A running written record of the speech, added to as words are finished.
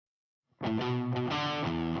For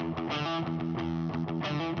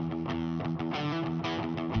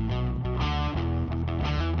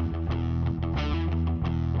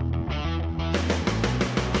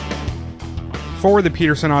the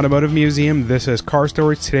Peterson Automotive Museum, this is Car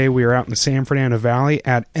Stories. Today we are out in the San Fernando Valley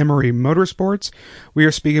at Emory Motorsports. We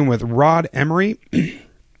are speaking with Rod Emory.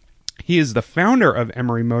 He is the founder of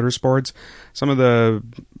Emory Motorsports, some of the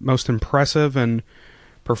most impressive and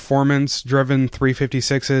performance-driven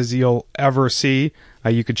 356s you'll ever see.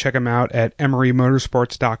 You could check him out at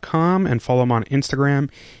emerymotorsports.com and follow him on Instagram,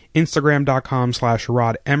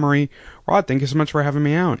 instagram.com/Rod Emory. Rod, thank you so much for having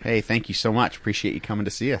me out. Hey, thank you so much. Appreciate you coming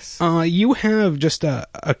to see us. You have just a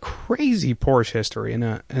crazy Porsche history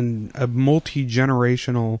and a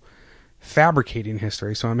multi-generational fabricating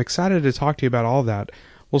history, so I'm excited to talk to you about all that.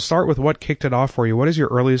 We'll start with what kicked it off for you. What is your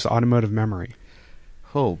earliest automotive memory?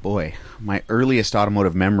 Oh, boy. My earliest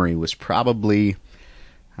automotive memory was probably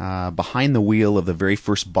behind the wheel of the very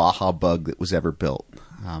first Baja Bug that was ever built.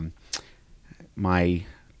 My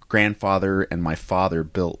grandfather and my father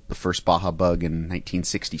built the first Baja Bug in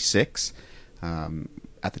 1966.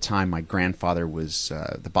 At the time, my grandfather was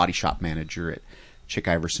the body shop manager at Chick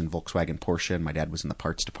Iverson Volkswagen Porsche, and my dad was in the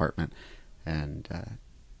parts department. And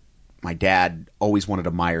my dad always wanted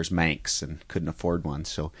a Myers-Manx and couldn't afford one,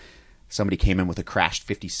 so somebody came in with a crashed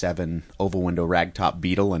 57 oval window ragtop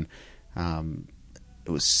Beetle, and it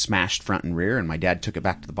was smashed front and rear, and my dad took it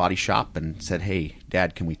back to the body shop and said, "Hey,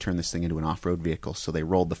 Dad, can we turn this thing into an off-road vehicle?" So they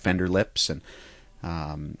rolled the fender lips and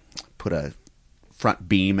put a front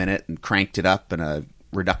beam in it and cranked it up and a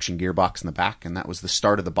reduction gearbox in the back, and that was the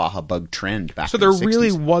start of the Baja Bug trend back in the 60s. So there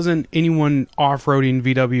really wasn't anyone off-roading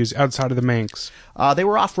VWs outside of the Manx? They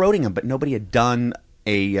were off-roading them, but nobody had done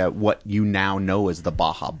a what you now know as the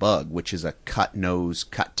Baja Bug, which is a cut nose,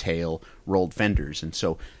 cut tail, rolled fenders. And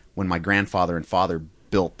so when my grandfather and father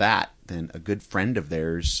built that, then a good friend of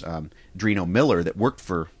theirs, Drino Miller, that worked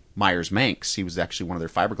for Myers-Manx, he was actually one of their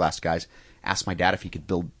fiberglass guys, asked my dad if he could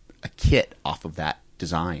build a kit off of that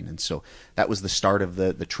design. And so that was the start of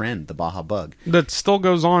the trend, the Baja Bug. That still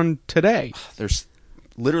goes on today. There's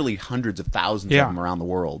literally hundreds of thousands of them around the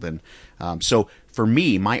world. And so for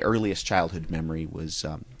me, my earliest childhood memory was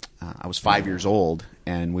I was 5 years old,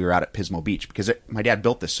 and we were out at Pismo Beach because my dad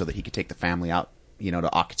built this so that he could take the family out, to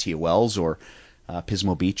Ocotillo Wells or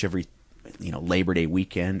Pismo Beach every, Labor Day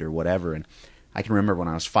weekend or whatever. And I can remember when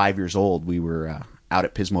I was 5 years old, we were out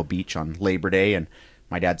at Pismo Beach on Labor Day, and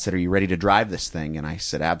my dad said, "Are you ready to drive this thing?" And I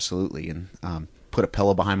said, "Absolutely." And put a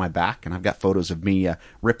pillow behind my back, and I've got photos of me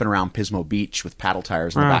ripping around Pismo Beach with paddle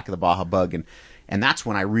tires on the back of the Baja Bug. And that's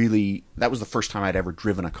when that was the first time I'd ever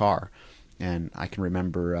driven a car. And I can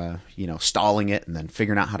remember, stalling it and then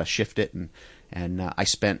figuring out how to shift it. And I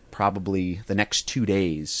spent probably the next 2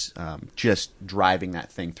 days just driving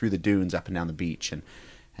that thing through the dunes up and down the beach.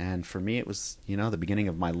 And for me, it was, the beginning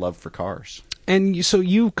of my love for cars. And so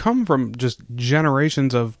you come from just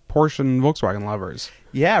generations of Porsche and Volkswagen lovers.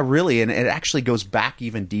 Yeah, really. And it actually goes back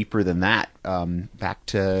even deeper than that, back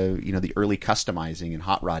to, the early customizing and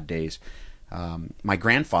hot rod days. My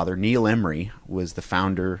grandfather, Neil Emory, was the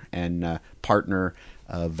founder and partner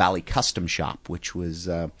of Valley Custom Shop, which was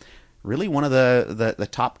really one of the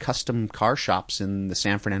top custom car shops in the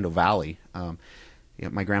San Fernando Valley.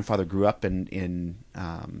 My grandfather grew up in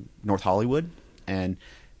North Hollywood and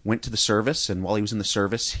went to the service, and while he was in the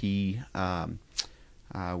service, he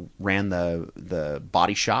ran the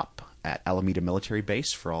body shop at Alameda Military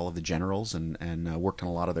Base for all of the generals and worked on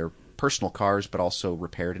a lot of their personal cars, but also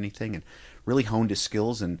repaired anything, and really honed his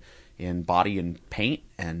skills in body and paint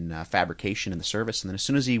and fabrication in the service. And then as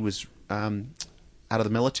soon as he was out of the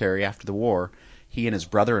military after the war, he and his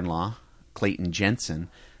brother-in-law, Clayton Jensen,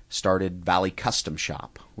 started Valley Custom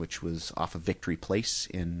Shop, which was off of Victory Place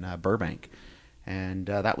in Burbank. And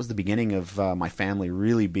that was the beginning of my family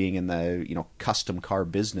really being in the custom car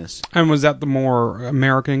business. And was that the more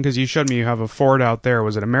American? Because you showed me you have a Ford out there.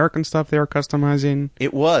 Was it American stuff they were customizing?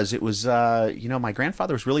 It was. It was. My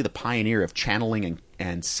grandfather was really the pioneer of channeling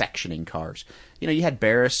and sectioning cars. You had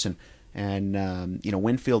Barris and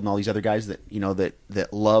Winfield and all these other guys that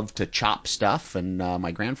that loved to chop stuff. And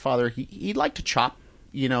my grandfather, he liked to chop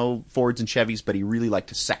Fords and Chevys, but he really liked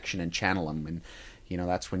to section and channel them. And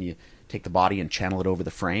that's when you take the body and channel it over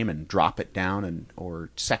the frame and drop it down or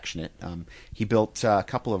section it. He built a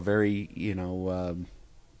couple of very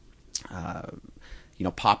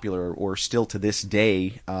popular or still to this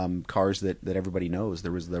day cars that everybody knows.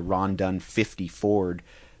 There was the Ron Dunn 50 Ford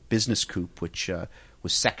Business Coupe, which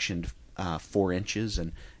was sectioned 4 inches,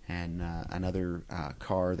 and another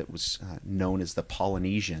car that was known as the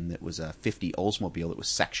Polynesian that was a 50 Oldsmobile that was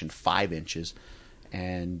sectioned 5 inches.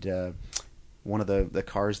 And one of the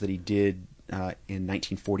cars that he did in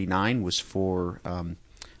 1949 was for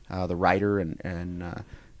the writer and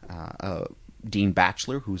Dean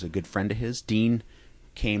Batchelor, who's a good friend of his. Dean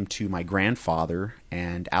came to my grandfather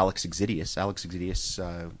and Alex Exidius,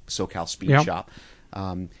 SoCal Speed Shop,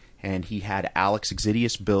 and he had Alex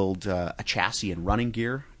Exidius build a chassis and running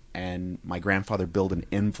gear, and my grandfather built an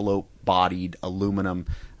envelope-bodied aluminum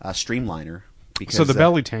streamliner. Because, so the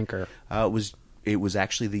belly tanker. It was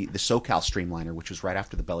actually the SoCal Streamliner, which was right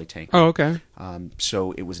after the belly tanker. Oh, okay.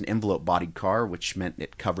 So it was an envelope-bodied car, which meant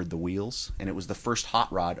it covered the wheels, and it was the first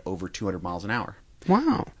hot rod over 200 miles an hour.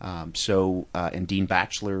 Wow. And Dean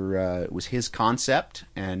Batchelor was his concept,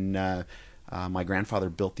 and my grandfather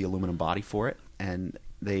built the aluminum body for it, and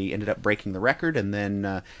they ended up breaking the record, and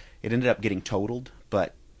then it ended up getting totaled,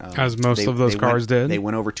 but as most of those cars did. They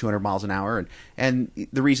went over 200 miles an hour, and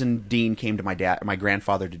the reason Dean came to my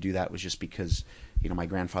grandfather to do that was just because my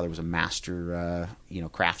grandfather was a master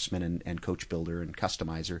craftsman and coach builder and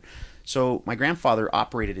customizer. So my grandfather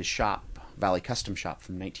operated his shop, Valley Custom Shop,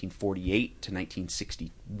 from 1948 to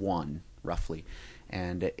 1961 roughly,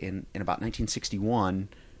 and in about 1961,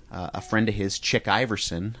 a friend of his, Chick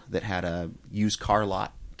Iverson, that had a used car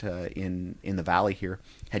lot in the valley here,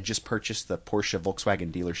 had just purchased the Porsche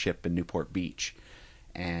Volkswagen dealership in Newport Beach,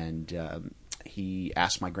 and he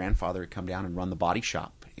asked my grandfather to come down and run the body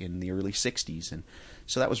shop in the early 60s, and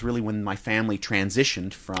so that was really when my family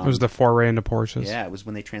transitioned from... It was the foray into Porsches. Yeah, it was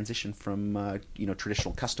when they transitioned from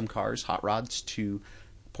traditional custom cars, hot rods, to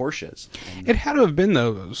Porsches. And it had to have been,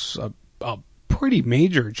 though, a pretty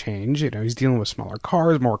major change. He's dealing with smaller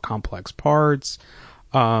cars, more complex parts.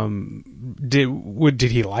 Did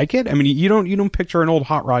he like it? I mean, you don't picture an old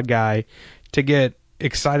hot rod guy to get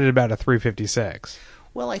excited about a 356.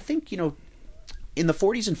 Well, I think in the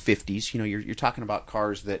 40s and 50s, you're talking about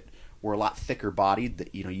cars that were a lot thicker bodied,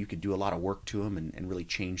 that you could do a lot of work to them and really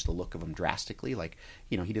change the look of them drastically. Like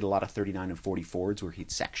he did a lot of 39 and 40 Fords where he'd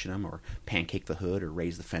section them or pancake the hood or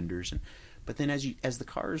raise the fenders, but then as the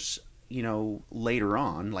cars later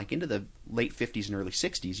on, like into the late 50s and early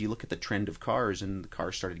 60s, you look at the trend of cars, and the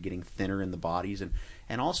cars started getting thinner in the bodies,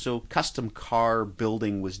 and also custom car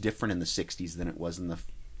building was different in the 60s than it was in the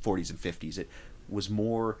 40s and 50s. It was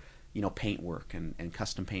more, paint work and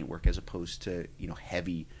custom paint work as opposed to,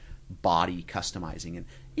 heavy body customizing. And,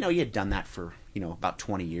 he had done that for, about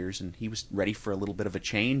 20 years, and he was ready for a little bit of a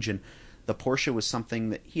change, and the Porsche was something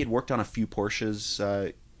that he had worked on a few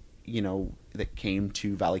Porsches, that came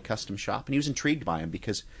to Valley Custom Shop, and he was intrigued by them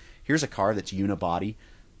because here's a car that's unibody.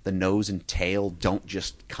 The nose and tail don't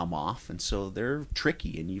just come off, and so they're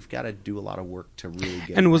tricky, and you've got to do a lot of work to really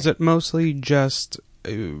get. And was it mostly just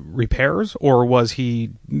repairs, or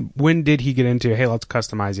when did he get into, hey, let's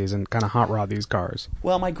customize these and kind of hot rod these cars?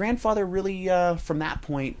 Well, my grandfather really, from that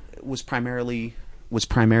point, was primarily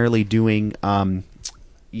doing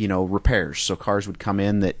repairs. So cars would come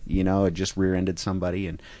in that, had just rear-ended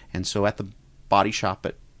somebody. And so at the body shop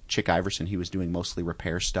at Chick Iverson, he was doing mostly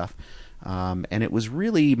repair stuff. And it was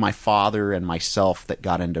really my father and myself that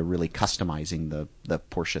got into really customizing the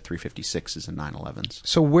Porsche 356s and 911s.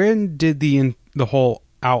 So when did the whole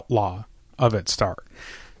outlaw of it start?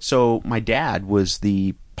 So my dad was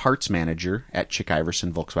the parts manager at Chick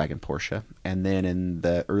Iverson Volkswagen Porsche. And then in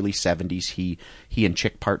the early 70s, he and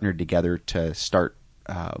Chick partnered together to start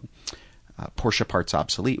Porsche Parts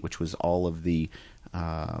Obsolete, which was all of the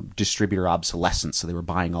distributor obsolescence. So they were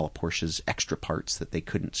buying all of Porsche's extra parts that they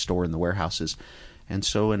couldn't store in the warehouses. And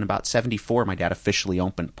so in about 74, my dad officially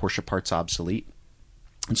opened Porsche Parts Obsolete.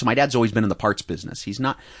 And so my dad's always been in the parts business. He's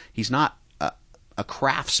not a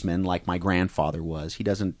craftsman like my grandfather was. He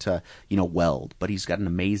doesn't weld, but he's got an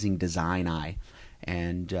amazing design eye.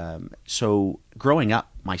 And so growing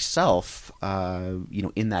up myself,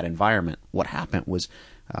 in that environment, what happened was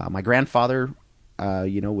my grandfather,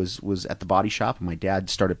 was at the body shop, and my dad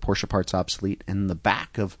started Porsche Parts Obsolete. And in the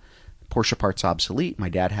back of Porsche Parts Obsolete, my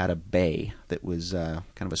dad had a bay that was kind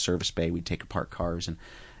of a service bay. We'd take apart cars. And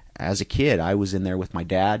as a kid, I was in there with my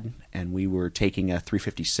dad, and we were taking a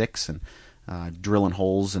 356 and drilling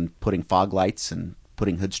holes and putting fog lights and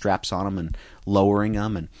putting hood straps on them and lowering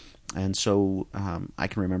them. And so I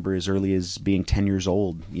can remember as early as being 10 years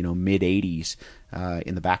old, mid-'80s,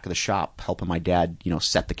 in the back of the shop, helping my dad,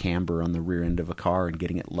 set the camber on the rear end of a car and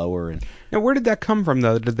getting it lower. And now, where did that come from,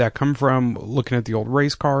 though? Did that come from looking at the old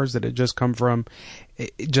race cars? Did it just come from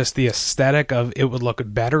just the aesthetic of it would look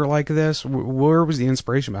better like this? Where was the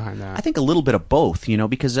inspiration behind that? I think a little bit of both,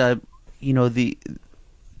 because,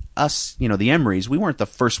 us, the Emorys, we weren't the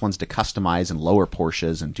first ones to customize and lower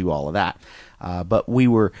Porsches and do all of that. But we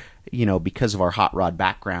were, because of our hot rod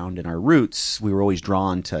background and our roots, we were always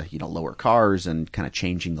drawn to, lower cars and kind of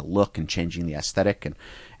changing the look and changing the aesthetic.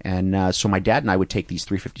 And so my dad and I would take these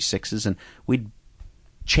 356s and we'd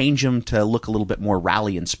change them to look a little bit more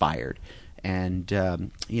rally inspired. And,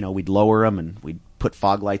 we'd lower them and we'd put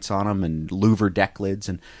fog lights on them and louver deck lids.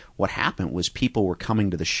 And what happened was people were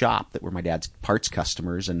coming to the shop that were my dad's parts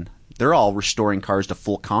customers, and they're all restoring cars to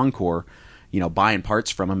full Concours, buying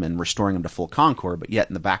parts from them and restoring them to full Concours. But yet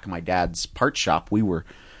in the back of my dad's parts shop, we were,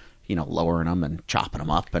 lowering them and chopping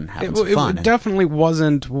them up and having some fun. It definitely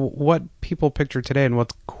wasn't what people picture today, and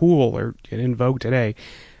what's cool or in vogue today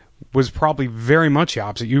was probably very much the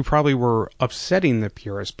opposite. You probably were upsetting the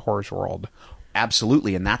purist Porsche world.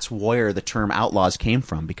 Absolutely, and that's where the term outlaws came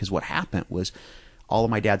from, because what happened was all of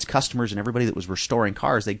my dad's customers and everybody that was restoring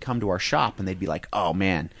cars, they'd come to our shop and they'd be like, "Oh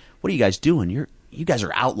man, what are you guys doing? You guys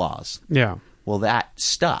are outlaws." Yeah. Well, that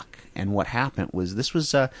stuck, and what happened was this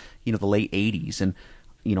was the late 80s, and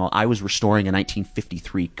I was restoring a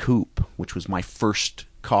 1953 coupe, which was my first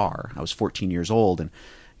car. I was 14 years old, and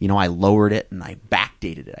I lowered it and I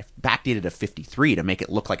backdated it. I backdated a 53 to make it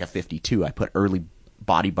look like a 52. I put early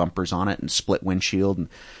body bumpers on it and split windshield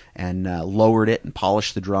and lowered it and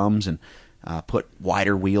polished the drums and put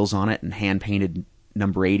wider wheels on it and hand painted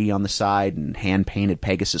number 80 on the side and hand painted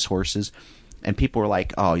Pegasus horses. And people were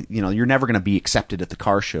like, "Oh, you're never going to be accepted at the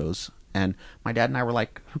car shows." And my dad and I were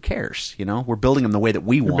like, "Who cares? We're building them the way that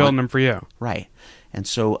we want." We're building them for you. Right. And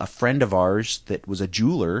so a friend of ours that was a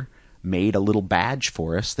jeweler made a little badge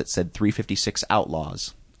for us that said 356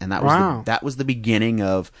 Outlaws. And that was the beginning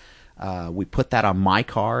of we put that on my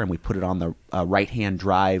car, and we put it on the right-hand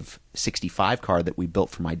drive 65 car that we built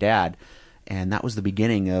for my dad. And that was the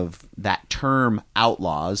beginning of that term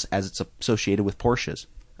outlaws as it's associated with Porsches.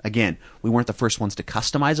 Again, we weren't the first ones to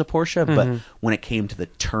customize a Porsche, but when it came to the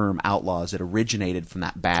term outlaws, it originated from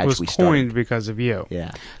that badge we started. It was coined because of you. Yeah.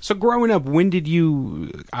 So growing up, when did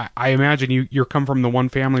you, I imagine you come from the one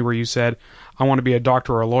family where you said, "I want to be a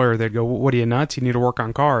doctor or a lawyer." They'd go, "What are you, nuts? You need to work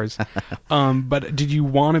on cars." But did you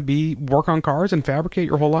want to work on cars and fabricate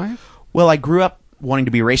your whole life? Well, I grew up wanting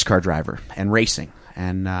to be a race car driver and racing.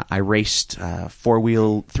 And I raced 3 and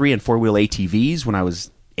 4-wheel ATVs when I was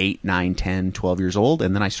 8, 9, 10, 12 years old.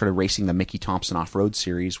 And then I started racing the Mickey Thompson Off-Road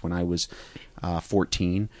Series when I was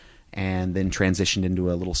 14, and then transitioned into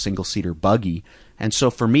a little single-seater buggy. And so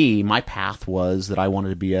for me, my path was that I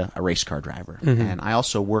wanted to be a race car driver. And I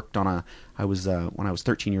also worked on when I was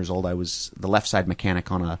 13 years old, I was the left side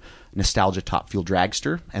mechanic on a Nostalgia Top Fuel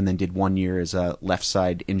dragster, and then did 1 year as a left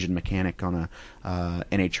side engine mechanic on a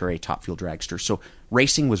NHRA Top Fuel dragster. So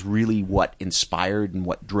racing was really what inspired and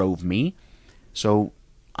what drove me. So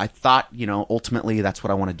I thought, ultimately that's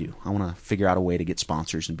what I want to do. I want to figure out a way to get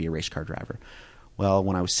sponsors and be a race car driver. Well,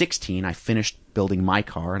 when I was 16, I finished building my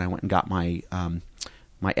car, and I went and got my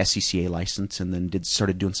my SCCA license, and then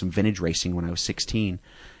started doing some vintage racing when I was 16.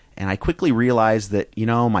 And I quickly realized that,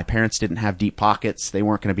 my parents didn't have deep pockets. They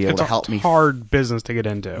weren't going to be able to help me. It's a hard business to get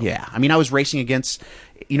into. Yeah. I mean, I was racing against,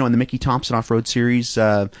 in the Mickey Thompson Off-Road Series,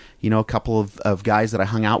 a couple of guys that I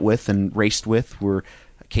hung out with and raced with were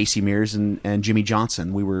Casey Mears and Jimmy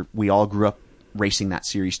Johnson. We all grew up racing that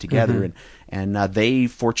series together, and they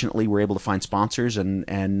fortunately were able to find sponsors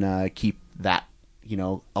and keep that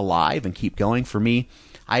alive and keep going. For me,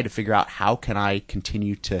 I had to figure out how can I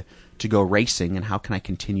continue to go racing, and how can I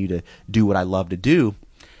continue to do what I love to do.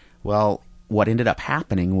 Well, what ended up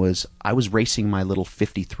happening was I was racing my little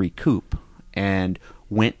 53 coupe and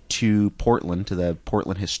went to Portland, to the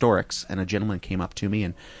Portland Historics, and a gentleman came up to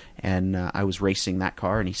me, and I was racing that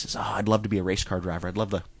car, and he says, "Oh, I'd love to be a race car driver. I'd love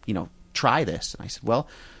to, try this." And I said, "Well,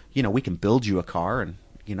 we can build you a car, and,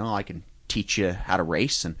 I can teach you how to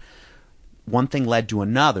race." And one thing led to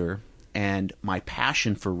another, and my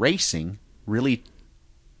passion for racing really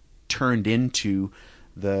turned into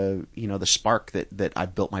the spark that I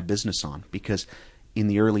built my business on. Because in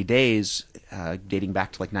the early days, dating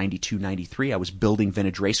back to like 92, 93, I was building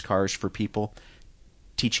vintage race cars for people,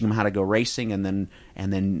 teaching them how to go racing, and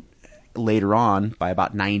then later on, by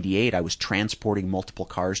about 98, I was transporting multiple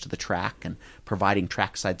cars to the track and providing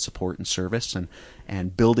trackside support and service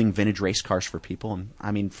and building vintage race cars for people. And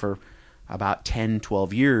I mean, for about 10,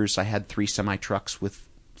 12 years, I had 3 semi-trucks with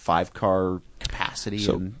 5-car capacity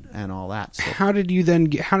and all that. So how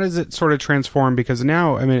does it sort of transform? Because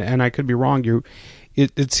now, I mean, and I could be wrong,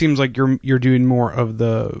 it seems like you're doing more of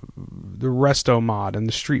the resto mod and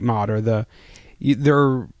the street mod, or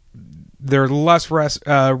they're less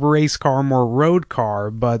race car, more road car,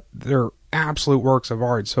 but they're absolute works of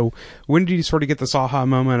art. So when did you sort of get this aha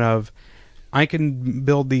moment of, I can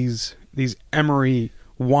build these Emory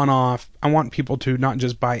one-off? I want people to not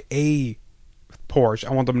just buy a Porsche.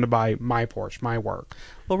 I want them to buy my Porsche, my work.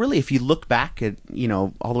 Well, really, if you look back at,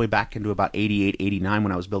 all the way back into about 88, 89,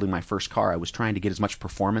 when I was building my first car, I was trying to get as much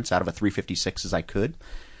performance out of a 356 as I could,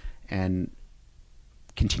 and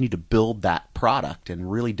continue to build that product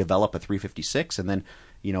and really develop a 356. And then,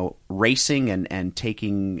 racing and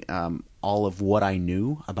taking all of what I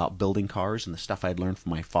knew about building cars and the stuff I'd learned from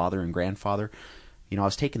my father and grandfather. I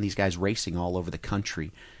was taking these guys racing all over the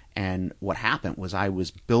country. And what happened was I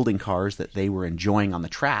was building cars that they were enjoying on the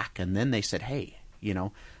track, and then they said, "Hey,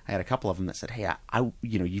 I had a couple of them that said, "Hey,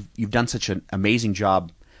 you've done such an amazing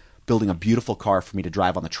job building a beautiful car for me to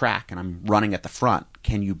drive on the track, and I'm running at the front.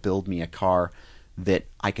 Can you build me a car that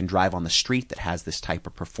I can drive on the street that has this type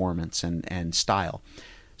of performance and style?"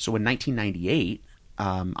 So in 1998,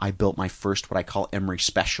 I built my first what I call Emory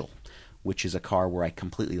Special, which is a car where I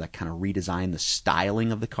completely kind of redesigned the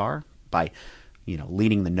styling of the car by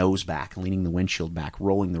leaning the nose back, leaning the windshield back,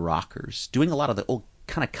 rolling the rockers, doing a lot of the old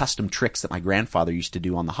kind of custom tricks that my grandfather used to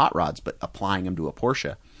do on the hot rods, but applying them to a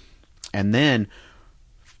Porsche. And then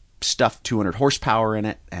stuffed 200 horsepower in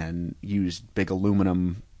it and used big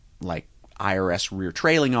aluminum like IRS rear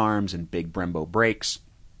trailing arms and big Brembo brakes.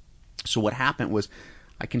 So what happened was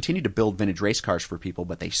I continued to build vintage race cars for people,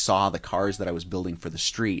 but they saw the cars that I was building for the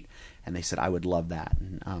street, and they said, "I would love that."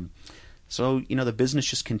 And so, the business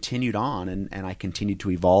just continued on, and I continued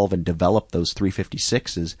to evolve and develop those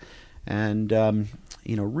 356s. And,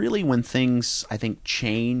 really when things, I think,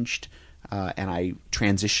 changed and I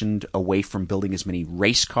transitioned away from building as many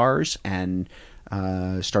race cars and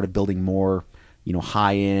started building more,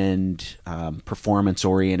 high-end,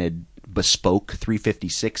 performance-oriented, bespoke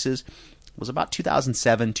 356s, was about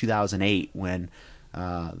 2007, 2008 when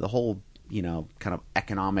the whole, kind of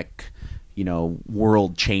economic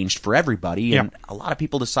world changed for everybody, and a lot of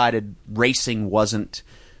people decided racing wasn't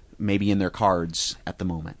maybe in their cards at the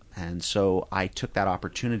moment. And so I took that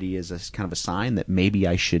opportunity as a kind of a sign that maybe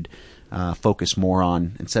I should focus more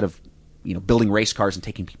on, instead of building race cars and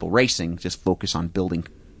taking people racing, just focus on building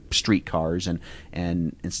street cars,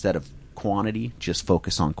 and instead of quantity, just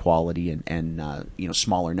focus on quality and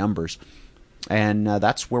smaller numbers. And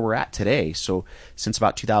that's where we're at today. So since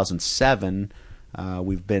about 2007.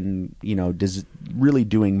 We've been, really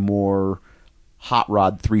doing more hot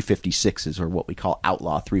rod 356s, or what we call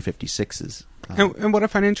outlaw 356s. And what I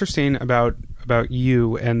find interesting about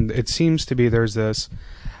you, and it seems to be there's this,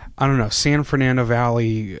 I don't know, San Fernando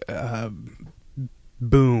Valley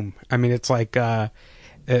boom. I mean, it's like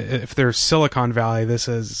if there's Silicon Valley, this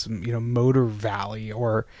is Motor Valley,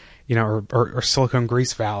 or or Silicon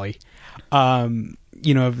Grease Valley.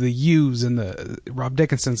 Of the U's and the Rob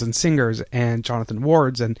Dickinsons and Singers and Jonathan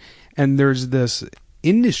Wards, and there's this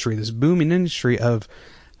industry, this booming industry of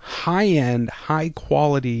high-end,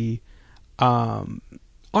 high-quality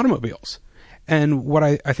automobiles. And what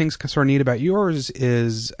I think is sort of neat about yours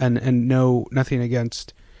is, and no, nothing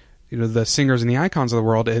against the Singers and the Icons of the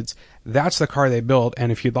world, that's the car they build,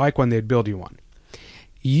 and if you'd like one, they'd build you one.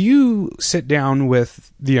 You sit down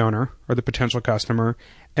with the owner or the potential customer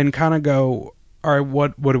and kind of go, all right,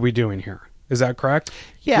 what are we doing here? Is that correct?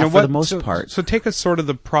 Yeah, for the most part. So take us sort of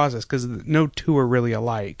the process, because no two are really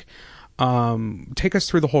alike. Take us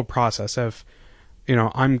through the whole process of,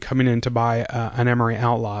 I'm coming in to buy an Emory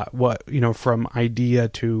Outlaw. What, from idea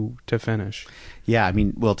to finish. Yeah, I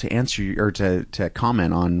mean, well, to answer or to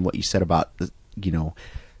comment on what you said about the,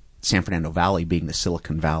 San Fernando Valley being the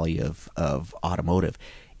Silicon Valley of automotive.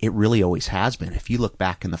 It really always has been. If you look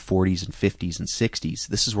back in the 40s and 50s and 60s,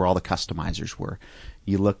 this is where all the customizers were.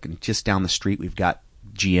 You look just down the street, we've got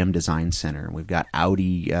GM Design Center, and we've got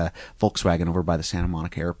Audi, Volkswagen over by the Santa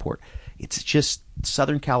Monica Airport. It's just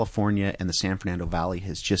Southern California and the San Fernando Valley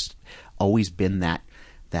has just always been that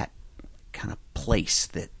kind of place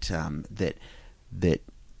that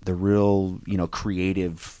the real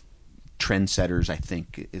creative trendsetters, I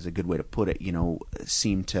think is a good way to put it,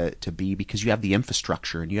 seem to be, because you have the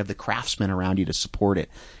infrastructure and you have the craftsmen around you to support it,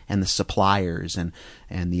 and the suppliers and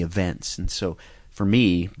the events. And so for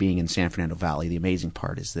me, being in San Fernando Valley, the amazing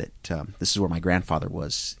part is that this is where my grandfather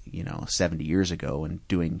was, 70 years ago, and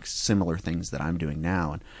doing similar things that I'm doing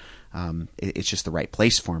now. And it's just the right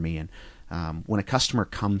place for me. And when a customer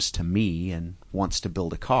comes to me and wants to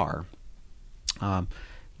build a car,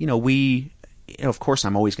 of course,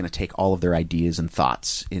 I'm always going to take all of their ideas and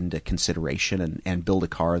thoughts into consideration and build a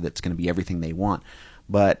car that's going to be everything they want.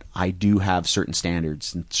 But I do have certain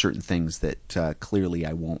standards and certain things that clearly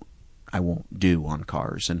I won't do on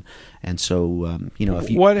cars. And so if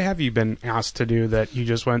you, what have you been asked to do that you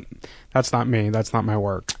just went, that's not me, that's not my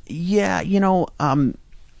work? Yeah,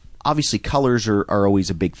 obviously colors are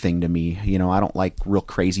always a big thing to me. I don't like real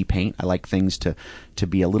crazy paint. I like things to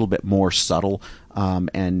be a little bit more subtle.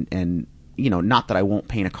 And not that I won't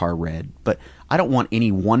paint a car red, but I don't want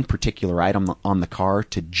any one particular item on the car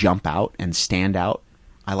to jump out and stand out.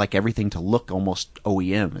 I like everything to look almost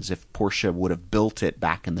OEM, as if Porsche would have built it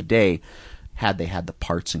back in the day had they had the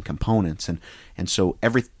parts and components. And so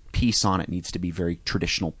every piece on it needs to be very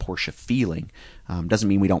traditional Porsche feeling. Doesn't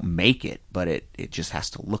mean we don't make it, but it just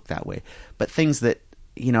has to look that way. But things that,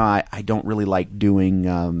 I don't really like doing,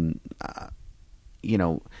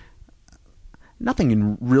 nothing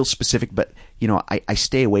in real specific, but, I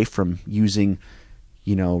stay away from using,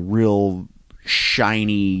 real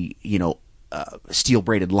shiny, steel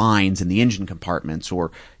braided lines in the engine compartments,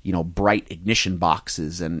 or bright ignition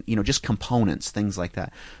boxes, and just components, things like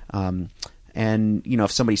that. And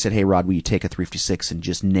if somebody said, "Hey Rod, will you take a 356 and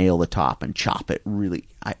just nail the top and chop it?" Really,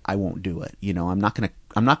 I won't do it.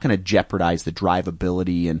 I'm not gonna jeopardize the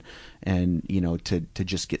drivability and to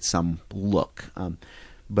just get some look.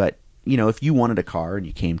 But if you wanted a car and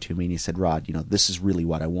you came to me and you said, "Rod, this is really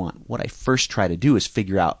what I want," what I first try to do is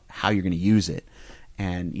figure out how you're going to use it.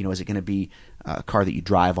 And, is it going to be a car that you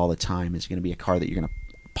drive all the time? Is it going to be a car that you're going to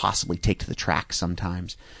possibly take to the track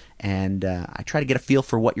sometimes? And I try to get a feel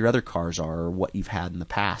for what your other cars are, or what you've had in the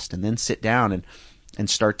past, and then sit down and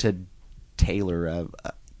start to tailor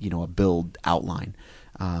a build outline.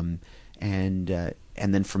 And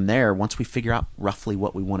then from there, once we figure out roughly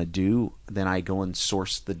what we want to do, then I go and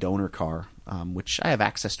source the donor car, which I have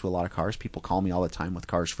access to a lot of cars. People call me all the time with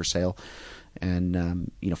cars for sale.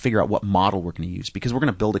 And figure out what model we're going to use, because we're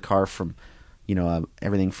going to build a car from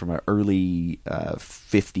everything from an early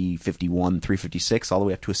 50, 51, 356 all the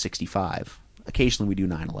way up to a 65. Occasionally we do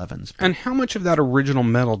 911s. And how much of that original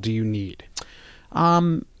metal do you need?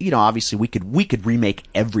 Obviously we could remake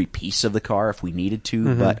every piece of the car if we needed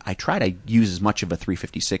to, but I try to use as much of a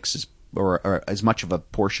 356 or as much of a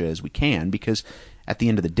Porsche as we can, because at the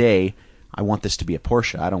end of the day, I want this to be a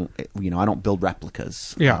Porsche. I don't build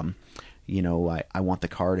replicas. Yeah. I want the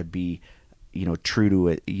car to be, true to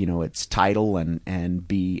it, its title, and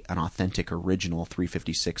be an authentic original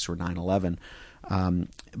 356 or 911.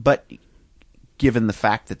 But given the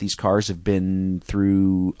fact that these cars have been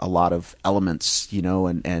through a lot of elements,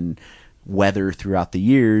 and weather throughout the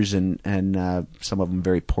years, and some of them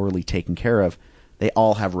very poorly taken care of, they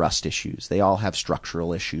all have rust issues. They all have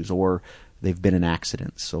structural issues, or they've been in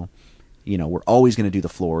accidents. So, we're always going to do the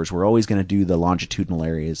floors. We're always going to do the longitudinal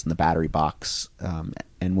areas and the battery box.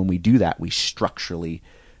 And when we do that, we structurally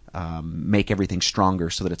make everything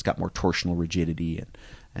stronger so that it's got more torsional rigidity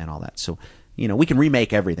and all that. So, we can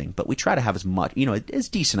remake everything, but we try to have as much, as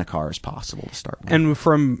decent a car as possible to start with. And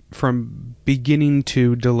from beginning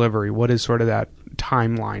to delivery, what is sort of that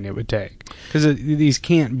timeline it would take? Because these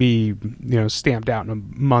can't be, stamped out in a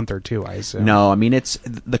month or two, I assume. No, it's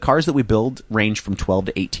the cars that we build range from 12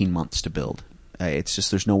 to 18 months to build. It's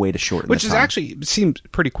just there's no way to shorten Which the is time. actually seems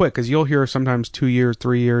pretty quick, because you'll hear sometimes 2 years,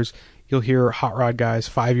 3 years. You'll hear hot rod guys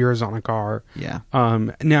 5 years on a car. Yeah.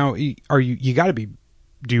 Now, you got to be.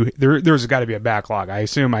 There's got to be a backlog. I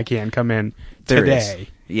assume I can't come in today.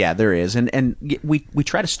 Yeah, there is, and we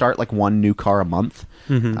try to start like one new car a month.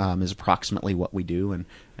 Is approximately what we do,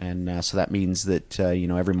 and so that means that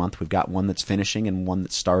every month we've got one that's finishing and one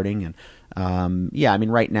that's starting,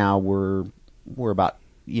 and right now we're about,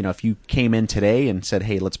 if you came in today and said,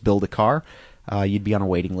 "Hey, let's build a car," you'd be on a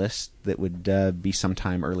waiting list that would be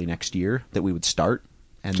sometime early next year that we would start.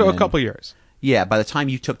 And so then, a couple years. Yeah, by the time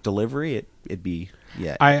you took delivery, it'd be.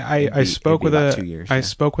 Yeah, I spoke with 2 years. I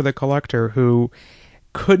spoke with a collector who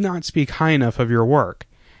could not speak high enough of your work,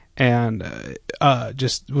 and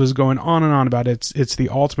just was going on and on about it. It's the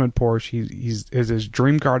ultimate Porsche. Is his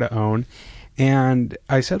dream car to own. And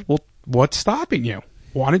I said, "Well, what's stopping you?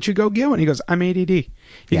 Why don't you go get one?" He goes, "I'm ADD."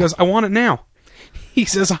 He goes, "I want it now." He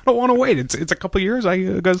says, "I don't want to wait. It's a couple of years."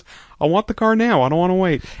 He goes, "I want the car now. I don't want to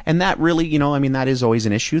wait." And that really, that is always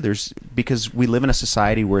an issue. Because we live in a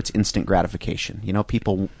society where it's instant gratification.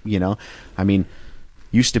 People,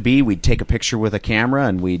 used to be we'd take a picture with a camera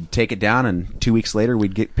and we'd take it down, and 2 weeks later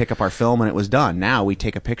we'd pick up our film and it was done. Now we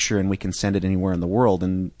take a picture and we can send it anywhere in the world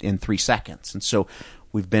in 3 seconds. And so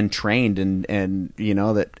we've been trained and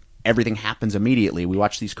that everything happens immediately. We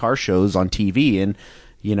watch these car shows on TV, and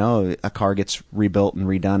a car gets rebuilt and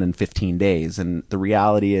redone in 15 days. And the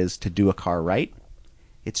reality is, to do a car right,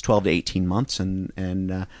 it's 12 to 18 months.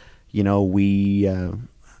 And we've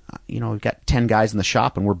got 10 guys in the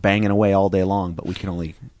shop and we're banging away all day long, but we can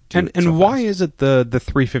only And why is it the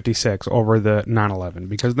 356 over the 911?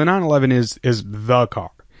 Because the 911 is the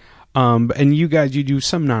car. And you guys, you do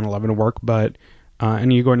some 911 work, but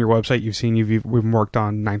and you go on your website, we've worked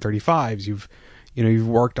on 935s, you've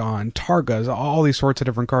worked on Targas, all these sorts of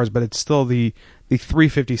different cars, but it's still the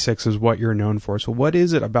 356 is what you're known for. So what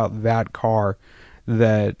is it about that car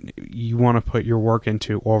that you want to put your work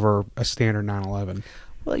into over a standard 911?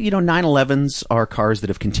 Well, 911s are cars that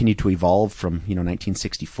have continued to evolve from,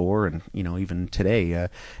 1964 and, even today,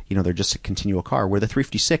 they're just a continual car, where the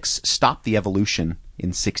 356 stopped the evolution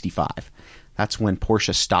in 65. That's when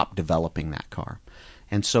Porsche stopped developing that car.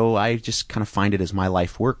 And so I just kind of find it as my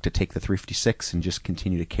life work to take the 356 and just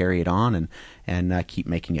continue to carry it on and keep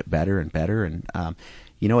making it better and better. And,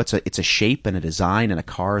 it's a shape and a design and a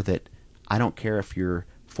car that I don't care if you're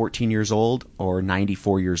 14 years old or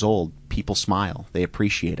 94 years old, people smile. They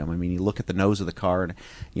appreciate them. I mean, you look at the nose of the car and,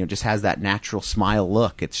 it just has that natural smile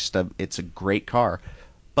look. It's a great car.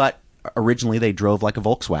 But originally they drove like a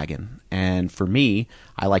Volkswagen. And for me,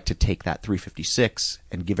 I like to take that 356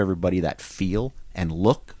 and give everybody that feel and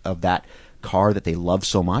look of that car that they love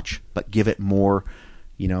so much, but give it more,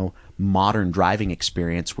 modern driving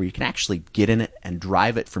experience where you can actually get in it and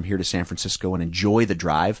drive it from here to San Francisco and enjoy the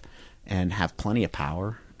drive and have plenty of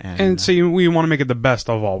power. And so we want to make it the best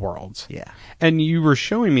of all worlds. Yeah. And you were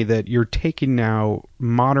showing me that you're taking now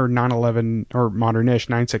modern 911 or modern-ish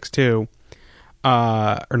 962 or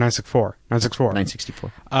 964.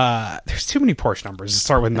 964. There's too many Porsche numbers to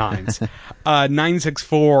start with nines.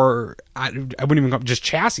 964, I wouldn't even go just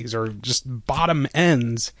chassis or just bottom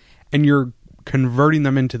ends, and you're converting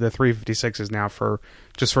them into the 356s now for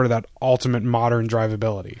just sort of that ultimate modern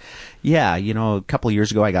drivability. Yeah, a couple of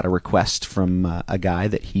years ago I got a request from a guy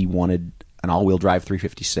that he wanted an all-wheel drive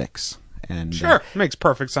 356. And, sure, makes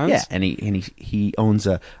perfect sense. Yeah, and he owns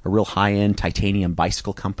a real high-end titanium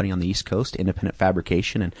bicycle company on the East Coast, independent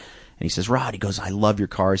fabrication, and he says, Rod, he goes, I love your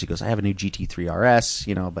cars. He goes, I have a new GT3 RS,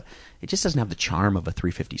 but it just doesn't have the charm of a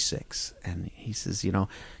 356. And he says,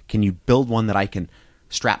 can you build one that I can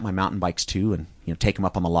strap my mountain bikes to and take them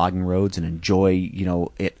up on the logging roads and enjoy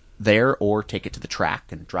it there, or take it to the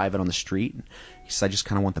track and drive it on the street? And he said, I just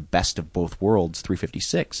kind of want the best of both worlds,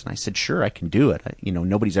 356. And I said, sure, I can do it.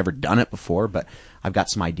 Nobody's ever done it before, but I've got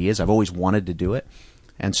some ideas. I've always wanted to do it.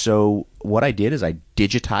 And so what I did is I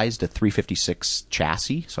digitized a 356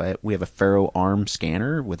 chassis. So we have a Faro arm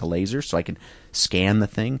scanner with a laser, so I can scan the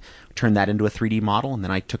thing, turn that into a 3D model, and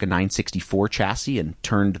then I took a 964 chassis and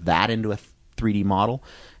turned that into a 3D model,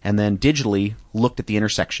 and then digitally looked at the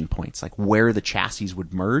intersection points, like where the chassis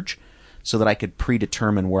would merge, so that I could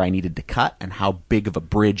predetermine where I needed to cut and how big of a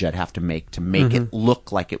bridge I'd have to make it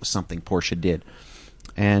look like it was something Porsche did.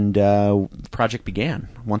 And the project began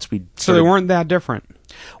once we. So they weren't that different.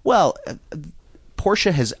 Well,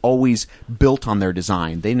 Porsche has always built on their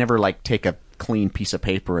design. They never take a clean piece of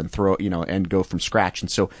paper and throw and go from scratch.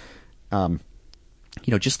 And so,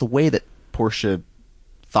 just the way that Porsche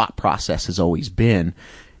thought process has always been,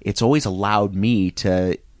 it's always allowed me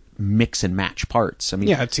to mix and match parts. I mean,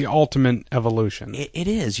 yeah, it's the ultimate evolution. It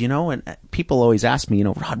is, and people always ask me,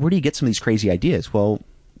 Rod, where do you get some of these crazy ideas? Well,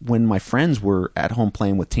 when my friends were at home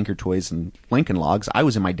playing with Tinker Toys and Lincoln Logs, I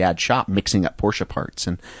was in my dad's shop mixing up Porsche parts,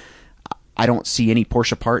 and I don't see any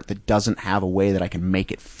Porsche part that doesn't have a way that I can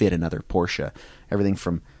make it fit another Porsche. Everything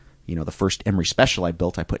from the first Emory Special I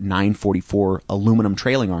built, I put 944 aluminum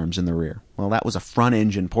trailing arms in the rear. Well, that was a front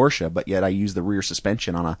engine Porsche, but yet I used the rear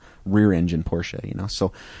suspension on a rear engine Porsche,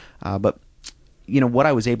 So, but what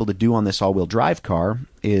I was able to do on this all-wheel drive car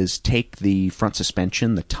is take the front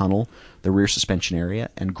suspension, the tunnel, the rear suspension area,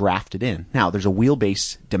 and graft it in. Now, there's a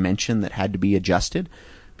wheelbase dimension that had to be adjusted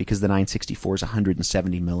because the 964 is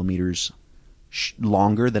 170 millimeters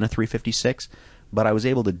longer than a 356. But I was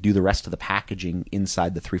able to do the rest of the packaging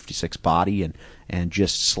inside the 356 body and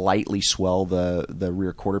just slightly swell the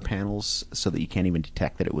rear quarter panels so that you can't even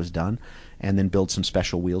detect that it was done, and then build some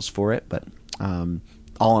special wheels for it. But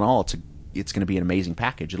all in all, it's going to be an amazing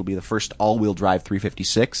package. It'll be the first all-wheel drive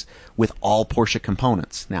 356 with all Porsche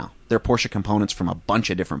components. Now, they're Porsche components from a bunch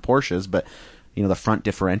of different Porsches, but the front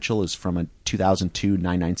differential is from a 2002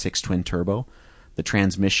 996 twin turbo. The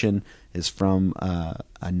transmission is from a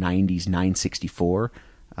 90s 964,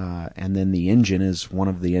 and then the engine is one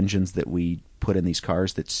of the engines that we put in these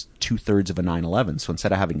cars that's 2/3 of a 911. So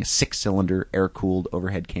instead of having a 6-cylinder air-cooled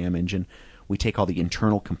overhead cam engine, we take all the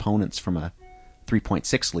internal components from a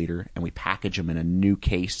 3.6 liter and we package them in a new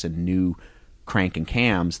case and new crank and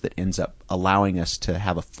cams that ends up allowing us to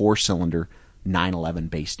have a 4-cylinder 911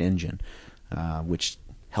 based engine, which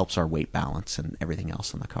helps our weight balance and everything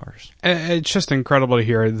else in the cars. It's just incredible to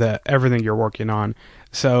hear that everything you're working on.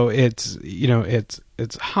 So it's,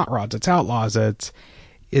 it's hot rods, it's outlaws, it's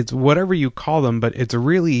whatever you call them, but it's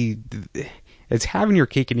really, it's having your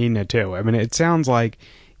cake and eating it too. I mean, it sounds like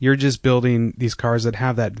you're just building these cars that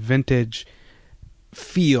have that vintage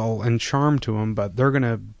feel and charm to them, but they're going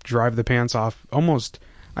to drive the pants off almost,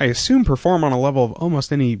 I assume, perform on a level of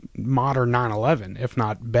almost any modern 911, if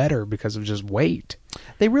not better, because of just weight.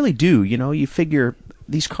 They really do. You figure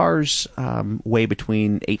these cars weigh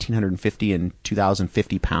between 1,850 and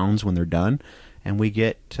 2,050 pounds when they're done, and we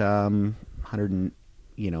get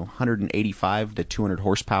 185 to 200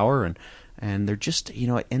 horsepower, and they're just,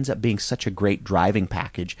 it ends up being such a great driving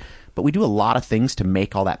package. But we do a lot of things to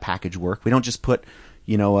make all that package work. We don't just put,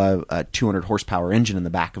 a 200 horsepower engine in the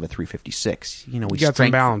back of a 356. We got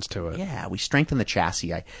some balance to it. Yeah, we strengthen the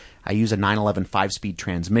chassis. I use a 911 5-speed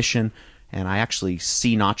transmission, and I actually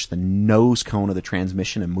C-notch the nose cone of the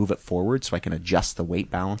transmission and move it forward so I can adjust the weight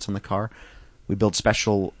balance on the car. We build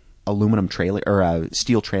special aluminum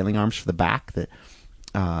steel trailing arms for the back that,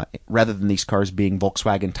 rather than these cars being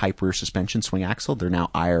Volkswagen type rear suspension swing axle, they're now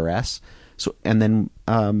IRS. So, and then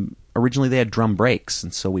originally they had drum brakes,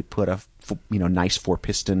 and so we put a nice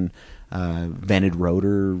 4-piston vented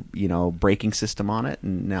rotor braking system on it,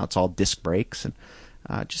 and now it's all disc brakes, and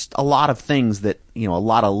just a lot of things that a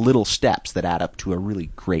lot of little steps that add up to a really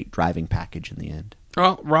great driving package in the end.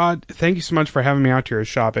 Well, Rod, thank you so much for having me out to your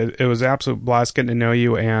shop. It was an absolute blast getting to know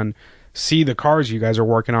you and see the cars you guys are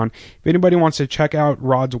working on. If anybody wants to check out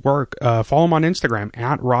Rod's work, follow him on Instagram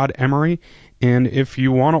at Rod Emory. And if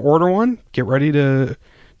you want to order one, get ready to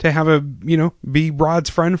have be Rod's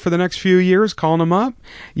friend for the next few years, calling him up.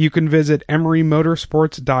 You can visit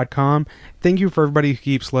EmoryMotorsports.com. Thank you for everybody who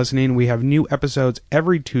keeps listening. We have new episodes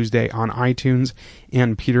every Tuesday on iTunes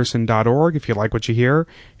and Peterson.org. If you like what you hear,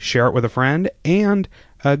 share it with a friend, and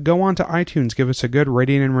go on to iTunes, give us a good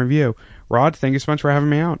rating and review. Rod, thank you so much for having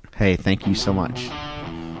me out. Hey, thank you so much.